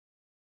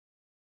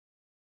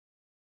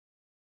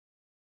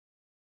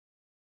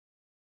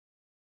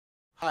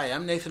Hi,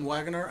 I'm Nathan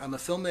Wagoner. I'm a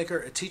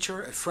filmmaker, a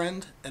teacher, a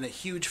friend, and a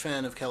huge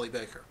fan of Kelley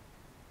Baker.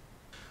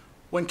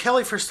 When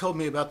Kelley first told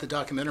me about the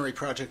documentary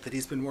project that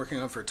he's been working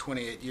on for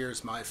 28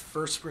 years, my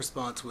first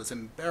response was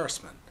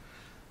embarrassment.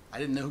 I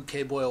didn't know who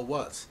Kay Boyle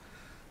was.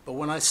 But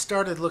when I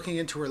started looking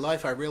into her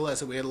life, I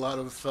realized that we had a lot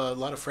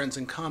of friends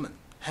in common.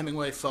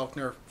 Hemingway,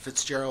 Faulkner,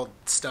 Fitzgerald,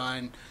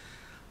 Stein.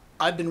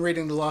 I've been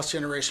reading The Lost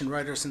Generation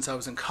writers since I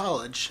was in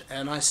college,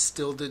 and I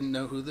still didn't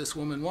know who this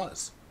woman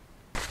was.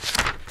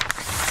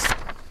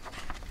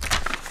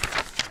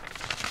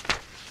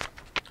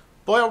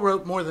 Boyle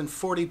wrote more than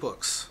 40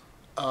 books,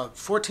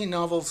 14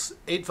 novels,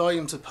 8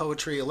 volumes of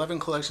poetry, 11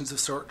 collections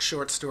of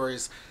short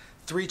stories,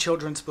 3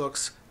 children's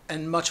books,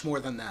 and much more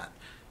than that.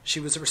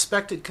 She was a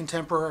respected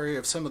contemporary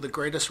of some of the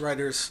greatest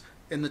writers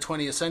in the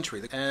 20th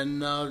century,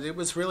 and it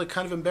was really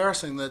kind of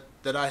embarrassing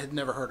that I had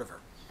never heard of her.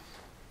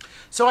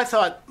 So I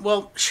thought,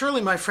 well,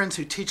 surely my friends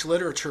who teach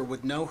literature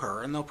would know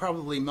her, and they'll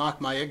probably mock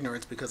my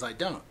ignorance because I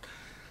don't.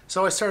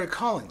 So I started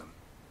calling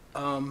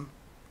them.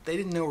 They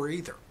didn't know her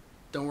either.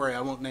 Don't worry,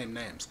 I won't name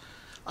names.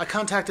 I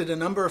contacted a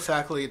number of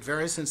faculty at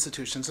various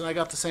institutions, and I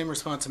got the same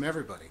response from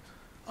everybody.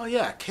 Oh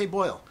yeah, Kay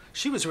Boyle.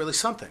 She was really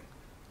something.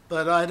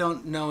 But I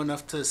don't know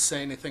enough to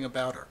say anything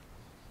about her.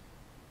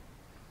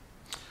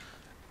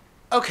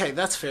 Okay,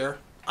 that's fair.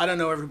 I don't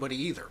know everybody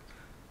either.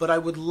 But I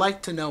would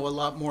like to know a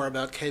lot more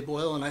about Kay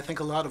Boyle, and I think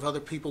a lot of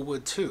other people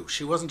would too.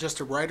 She wasn't just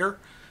a writer.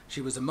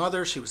 She was a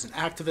mother. She was an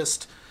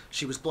activist.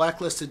 She was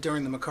blacklisted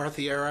during the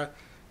McCarthy era.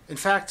 In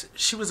fact,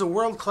 she was a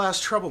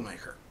world-class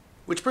troublemaker.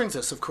 Which brings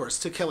us, of course,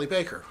 to Kelley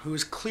Baker, who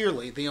is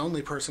clearly the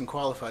only person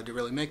qualified to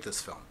really make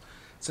this film,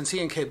 since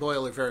he and Kay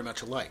Boyle are very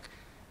much alike.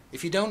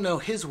 If you don't know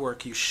his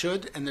work, you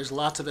should, and there's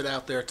lots of it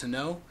out there to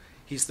know.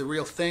 He's the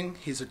real thing,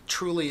 he's a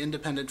truly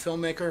independent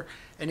filmmaker,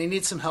 and he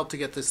needs some help to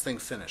get this thing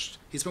finished.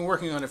 He's been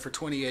working on it for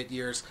 28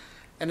 years,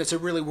 and it's a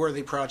really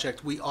worthy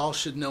project. We all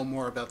should know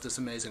more about this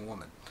amazing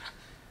woman.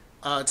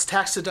 It's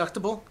tax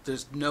deductible,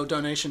 there's no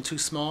donation too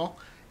small.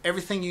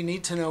 Everything you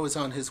need to know is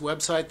on his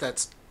website.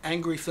 That's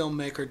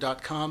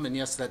angryfilmmaker.com, and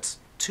yes, that's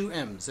 2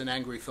 M's in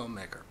Angry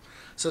Filmmaker.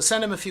 So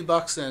send him a few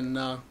bucks and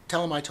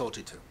tell him I told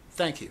you to.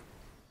 Thank you.